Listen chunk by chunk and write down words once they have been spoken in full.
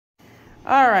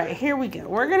Alright, here we go.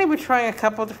 We're going to be trying a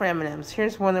couple different M&Ms.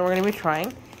 Here's one that we're going to be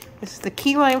trying. This is the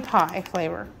Key Lime Pie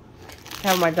flavor. I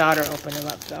have my daughter open it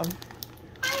up, though.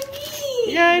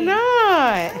 Yeah, I know.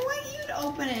 I want you to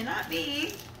open it, not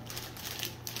me.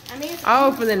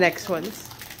 I'll open the next ones.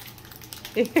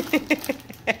 Shut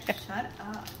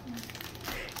up.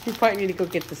 You probably need to go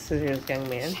get the scissors, young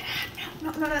man.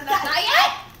 No, not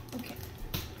yet. Okay.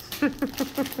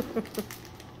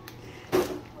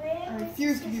 I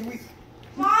refuse to be weak.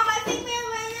 Mom, I think we're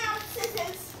running out of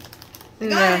scissors.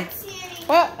 No. I don't see any.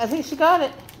 Well, I think she got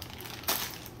it.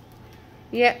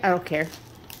 Yeah, I don't care.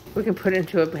 We can put it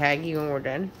into a baggie when we're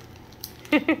done.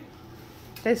 Does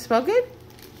it smell good?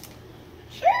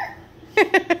 Sure.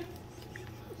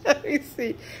 Let me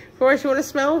see. Forrest, you want to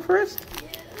smell them first?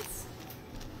 Yes.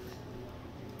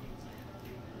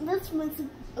 This one's.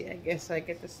 Yeah, I guess I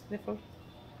get to sniff them.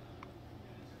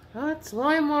 Oh, it's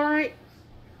lime, all right.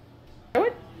 Try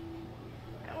one?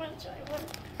 I want to try one.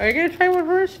 Are you going to try one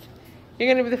first? You're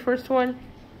going to be the first one?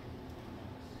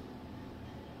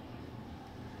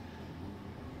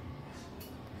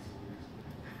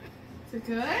 Is it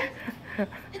good?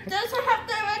 It doesn't have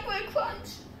the regular crunch.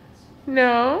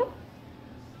 No.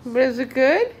 But is it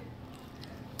good?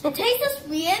 The taste is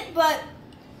weird, but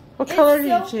What it's color did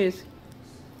you so- choose?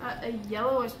 A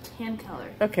yellowish tan color.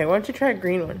 Okay, why don't you try a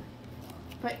green one?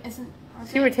 But isn't...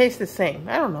 See if it tastes the same.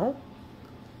 I don't know.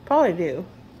 Probably do.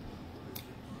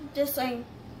 just like.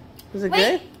 Is it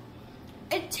good?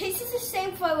 It tastes the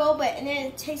same for a little bit, and then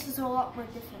it tastes a lot more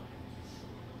different.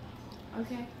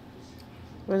 Okay.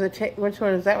 Was it? Which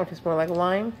one is that one? Taste more like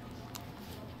lime?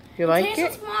 You like It it?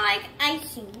 tastes more like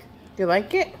icing. You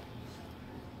like it?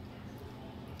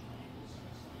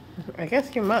 I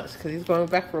guess you must, because he's going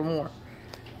back for more.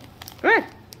 Good.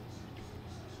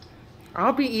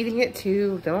 I'll be eating it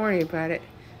too. Don't worry about it.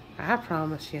 I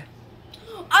promise you.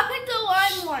 I picked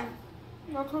the lime one.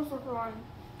 No comfort lime.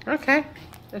 Okay.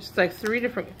 There's like 3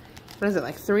 different. What is it?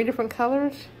 Like 3 different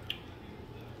colors?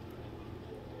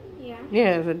 Yeah.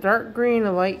 Yeah, there's a dark green,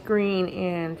 a light green,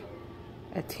 and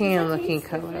a tan looking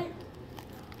color.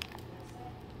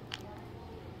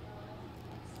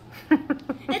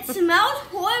 It smells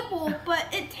horrible, but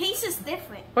it tastes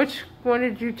different. Which one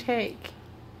did you take?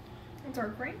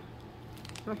 Dark green?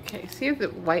 Okay, see if the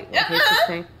white one tastes the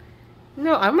same.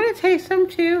 No, I'm going to taste them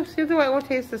too. See if the white one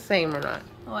tastes the same or not.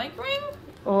 Light green?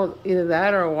 Well, either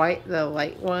that or white, the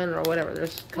light one, or whatever.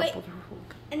 There's a couple different.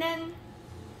 And then,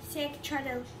 see, I could try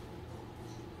the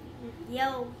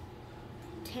yellow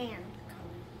tan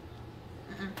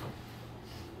color.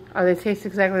 Oh, they taste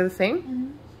exactly the same? Mm-hmm.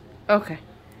 Okay.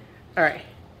 All right.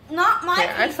 Not my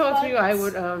Yeah, I taste told you I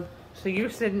buds. would, so you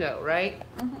said no, right?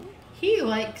 Mm-hmm. He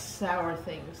likes sour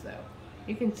things, though.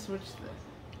 You can switch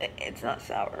this. It's not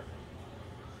sour.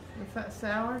 It's not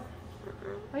sour?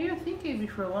 Oh, you would think it'd be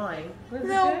for lime. Was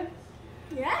No. it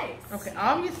good? Yes. Okay,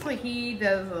 obviously he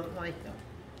doesn't like them.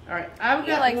 All right, I've He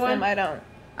got likes one. them, I don't.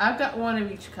 I've got one of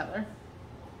each color.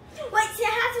 Wait, see,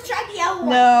 I have to try the yellow one.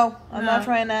 No, I'm No. not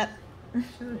trying that.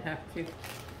 Shouldn't have to.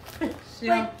 So,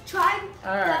 Wait, try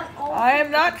all right. them all. I am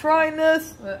not trying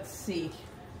this. Let's see.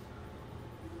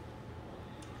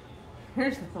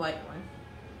 Here's the light one.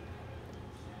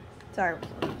 Sorry.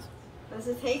 Does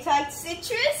it taste like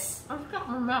citrus? I've got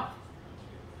my mouth.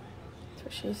 That's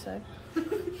what she said.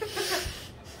 That's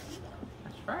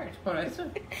right. That's what I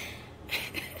said.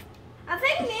 I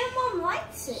think me and Mom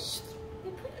likes it.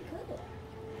 They're pretty good.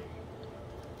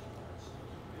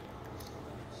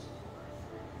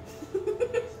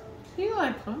 He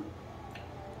likes them.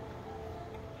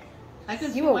 I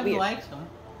can see You were why he weird. likes them.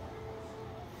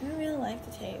 I don't really like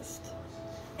the taste.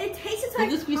 It tastes Would like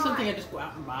this be pie. something I just go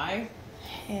out and buy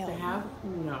Hell. to have?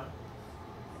 No.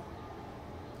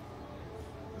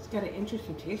 It's got an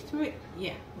interesting taste to it.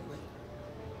 Yeah.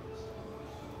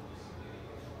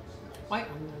 White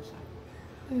on the other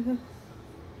side. Mm-hmm.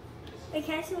 Wait,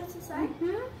 can I see what's inside?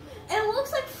 Mm-hmm. It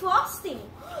looks like frosting.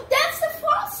 That's the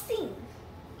frosting.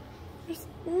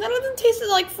 None of them tasted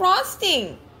like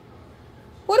frosting.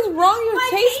 What is wrong with your My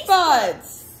taste taste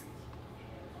buds?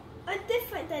 Are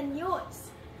different than yours.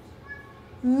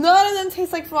 None of them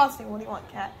taste like frosting. What do you want,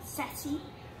 Kat? Sassy.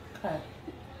 Okay.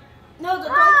 No, the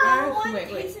dark Wait, brown one wait.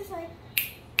 tastes like.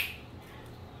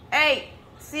 Hey,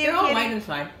 see They're you, all kitty. white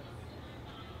inside.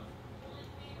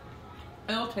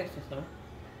 They all taste the same.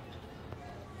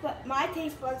 But my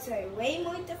taste buds are way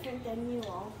more different than you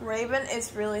all. Raven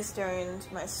is really staring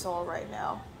into my soul right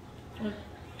now. I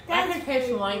That's can taste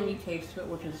the very limey taste to it,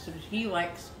 which is he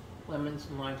likes lemons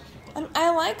and limes and stuff like that. I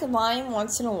like lime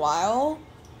once in a while,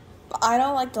 but I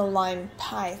don't like the lime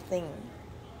pie thing.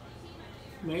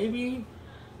 Maybe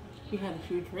he had a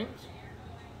few drinks.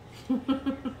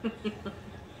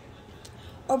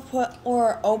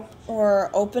 Or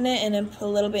open it and then put a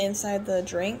little bit inside the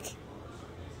drink.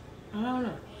 I don't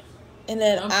know. And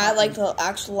then add like the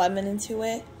actual lemon into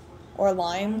it, or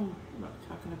lime. I'm not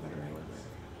talking about it.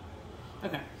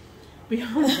 Okay.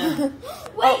 Beyond that.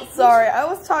 Oh, sorry. I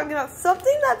was talking about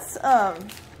something that's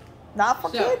not for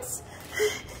kids.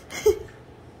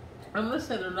 I'm gonna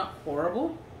say they're not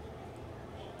horrible.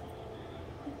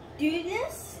 Do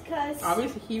this, cause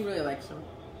Obviously, he really likes them.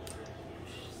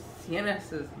 Sienna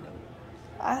says no.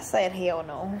 I said hell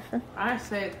no. I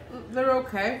say they're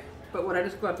okay, but would I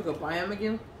just have to go buy them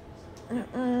again?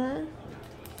 Mm-mm.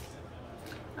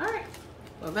 All right.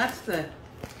 Well, that's the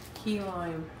Key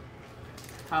Lime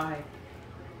Pie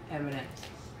M&Ms.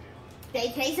 they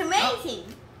taste amazing.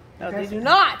 No, they do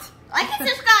not. Like and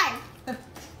subscribe.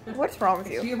 What's wrong with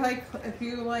If you?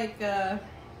 you like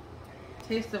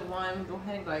taste of lime, go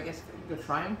ahead and go. I guess go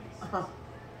try them.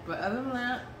 But other than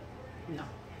that, no.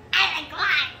 I like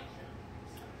lime.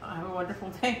 Have a wonderful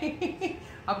day.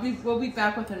 We'll be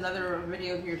back with another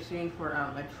video here soon for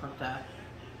a different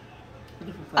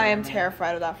I am flavor.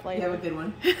 terrified of that flavor. You have a good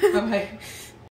one. Bye bye.